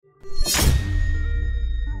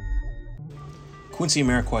Quincy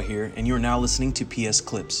Amarikwa here, and you are now listening to PS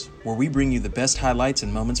Clips, where we bring you the best highlights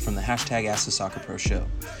and moments from the hashtag Ask the Soccer Pro show.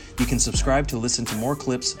 You can subscribe to listen to more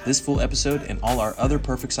clips, this full episode, and all our other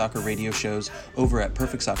Perfect Soccer radio shows over at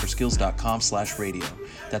perfectsoccerskills.com/radio.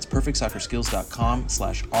 That's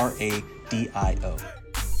perfectsoccerskills.com/RADIO.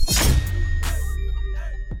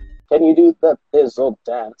 Can you do the Fizzle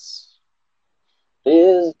dance?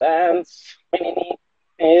 Fizz dance.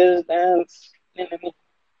 Fizz dance.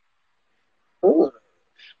 Ooh.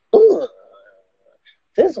 Ooh.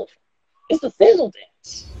 Fizzle. It's the Fizzle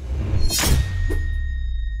dance.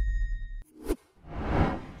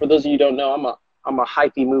 For those of you who don't know, I'm a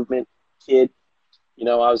hyphy movement kid. You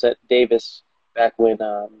know, I was at Davis back when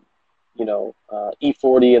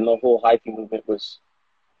E40 and the whole hyphy movement was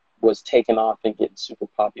taking off and getting super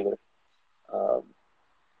popular.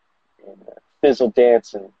 Fizzle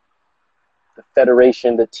dance and the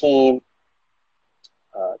federation, the team,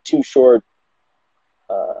 Too Short,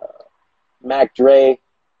 Mac Dre.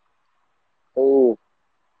 Oh,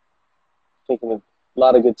 thinking of a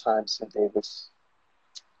lot of good times in Davis.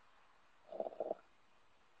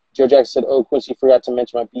 Joe Jackson said, "Oh, Quincy, forgot to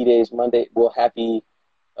mention my B-Days Monday. Well, happy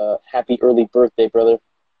early birthday, brother.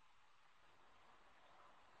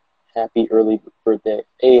 Happy early birthday."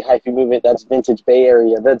 Hey, hyphy movement, that's vintage Bay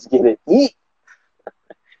Area. Let's get it. Yeet.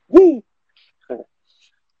 Yeet.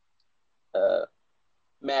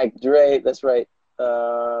 Mac Dre, that's right.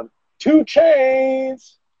 2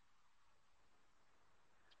 Chainz.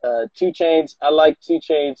 2 Chainz. I like 2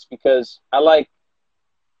 Chainz because I like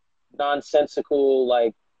nonsensical,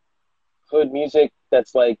 like, hood music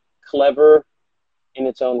that's, like, clever in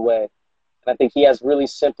its own way. And I think he has really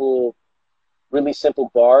simple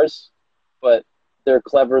bars, but they're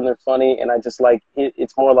clever and they're funny. And I just like it.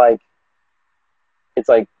 It's more like, it's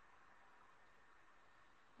like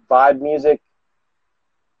vibe music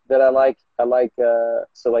that I like.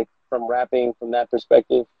 So like from rapping from that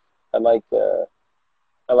perspective, I like that.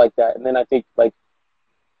 And then I think like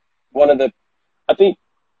I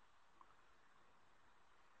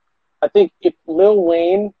think if Lil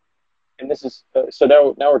Wayne, and this is so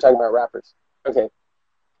now we're talking about rappers. Okay,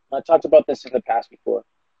 I talked about this in the past before.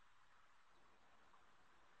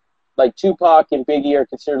 Like Tupac and Biggie are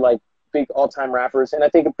considered like big all-time rappers, and I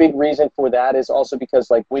think a big reason for that is also because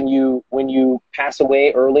like when you pass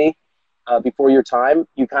away early, before your time,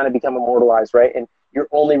 you kind of become immortalized, right? And you're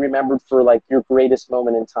only remembered for like your greatest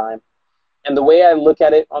moment in time. And the way I look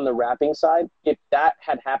at it on the rapping side, if that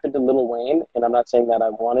had happened to Lil Wayne, and I'm not saying that I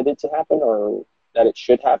wanted it to happen or that it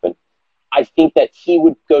should happen, I think that he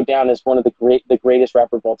would go down as one of the greatest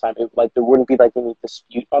rappers of all time. Like there wouldn't be like any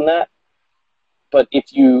dispute on that. But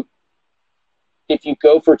if you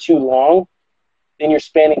go for too long, then you're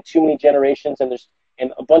spanning too many generations, and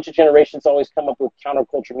a bunch of generations always come up with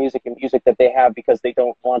counterculture music and music that they have because they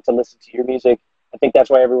don't want to listen to your music. I think that's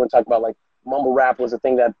why everyone talked about like mumble rap was a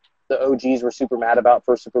thing that the OGs were super mad about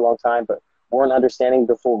for a super long time, but weren't understanding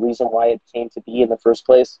the full reason why it came to be in the first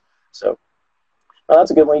place. So that's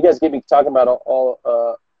a good one. You guys get me talking about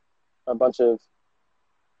a bunch of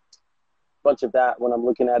that when I'm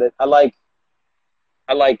looking at it. I like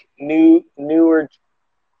newer.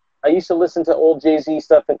 I used to listen to old Jay-Z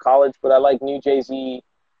stuff in college, but I like new Jay-Z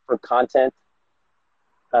for content.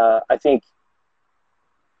 I think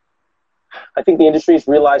the industry is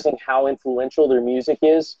realizing how influential their music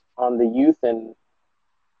is on the youth, and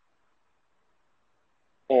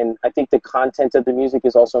I think the content of the music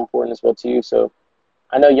is also important as well too. So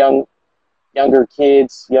I know younger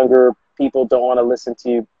kids, younger people don't want to listen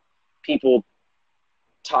to people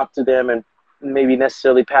talk to them and maybe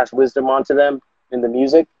necessarily pass wisdom on to them in the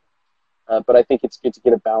music. But I think it's good to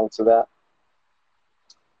get a balance of that.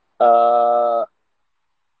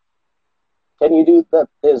 Can you do the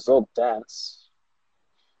Fizzle dance?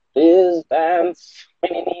 Fizz dance.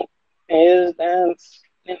 Fizz dance.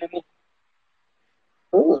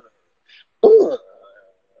 Ooh. Ooh.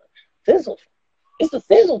 Fizzle. It's the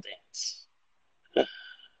Fizzle dance.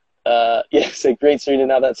 Yes, a great Serena.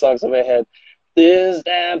 Now that song's in my head. Fizz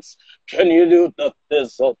dance. Can you do the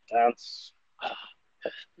Fizzle dance?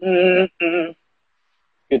 Mm-mm.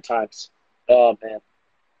 Good times. Oh man.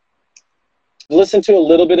 Listen to a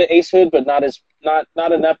little bit of Ace Hood, but not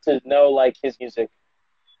enough to know like his music.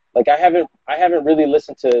 Like I haven't really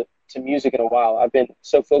listened to music in a while. I've been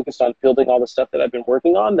so focused on building all the stuff that I've been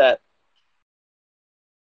working on that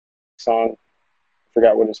song, I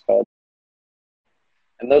forgot what it's called.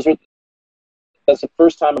 And that's the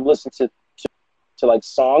first time I've listened to like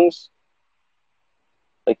songs,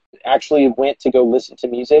 like actually went to go listen to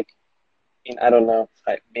music in, I don't know,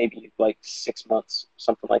 maybe like 6 months,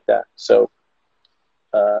 something like that. So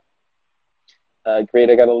Great.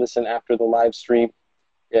 I got to listen after the live stream.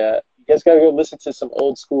 Yeah, you guys got to go listen to some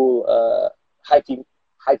old school hyphy,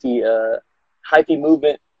 hyphy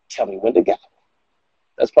movement. Tell me when to go.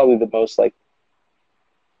 That's probably the most like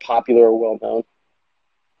popular or well known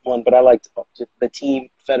one. But I liked the Team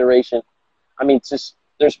Federation. I mean, it's just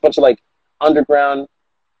there's a bunch of like underground.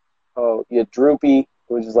 Oh, yeah, Droopy,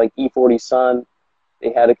 which is like E40 Sun.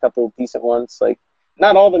 They had a couple decent ones. Like,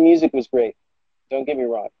 not all the music was great. Don't get me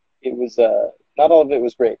wrong. It was not all of it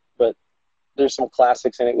was great, but there's some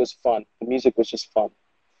classics and it was fun. The music was just fun.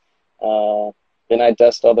 Then I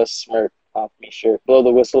dust all the smirk off me. Sure, Blow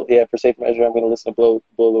the Whistle. Yeah, for safe measure, I'm gonna listen to Blow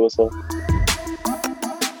the Whistle.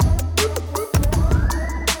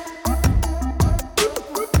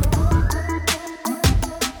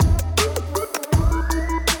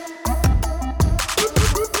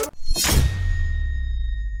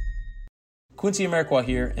 Quincy Amarikwa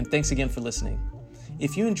here, and thanks again for listening.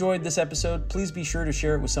 If you enjoyed this episode, please be sure to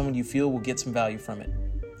share it with someone you feel will get some value from it.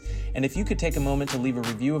 And if you could take a moment to leave a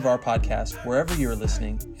review of our podcast wherever you're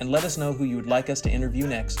listening and let us know who you would like us to interview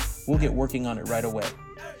next, we'll get working on it right away.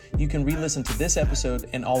 You can re-listen to this episode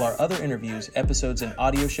and all our other interviews, episodes, and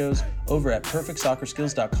audio shows over at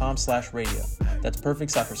perfectsoccerskills.com/radio. That's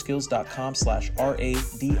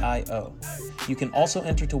perfectsoccerskills.com/RADIO. You can also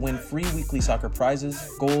enter to win free weekly soccer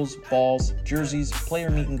prizes, goals, balls, jerseys, player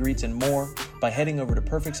meet and greets, and more by heading over to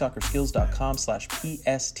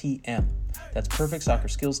perfectsoccerskills.com/PSTM. That's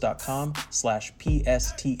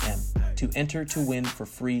perfectsoccerskills.com/PSTM to enter to win for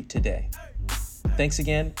free today. Thanks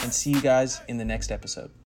again, and see you guys in the next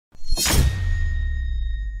episode.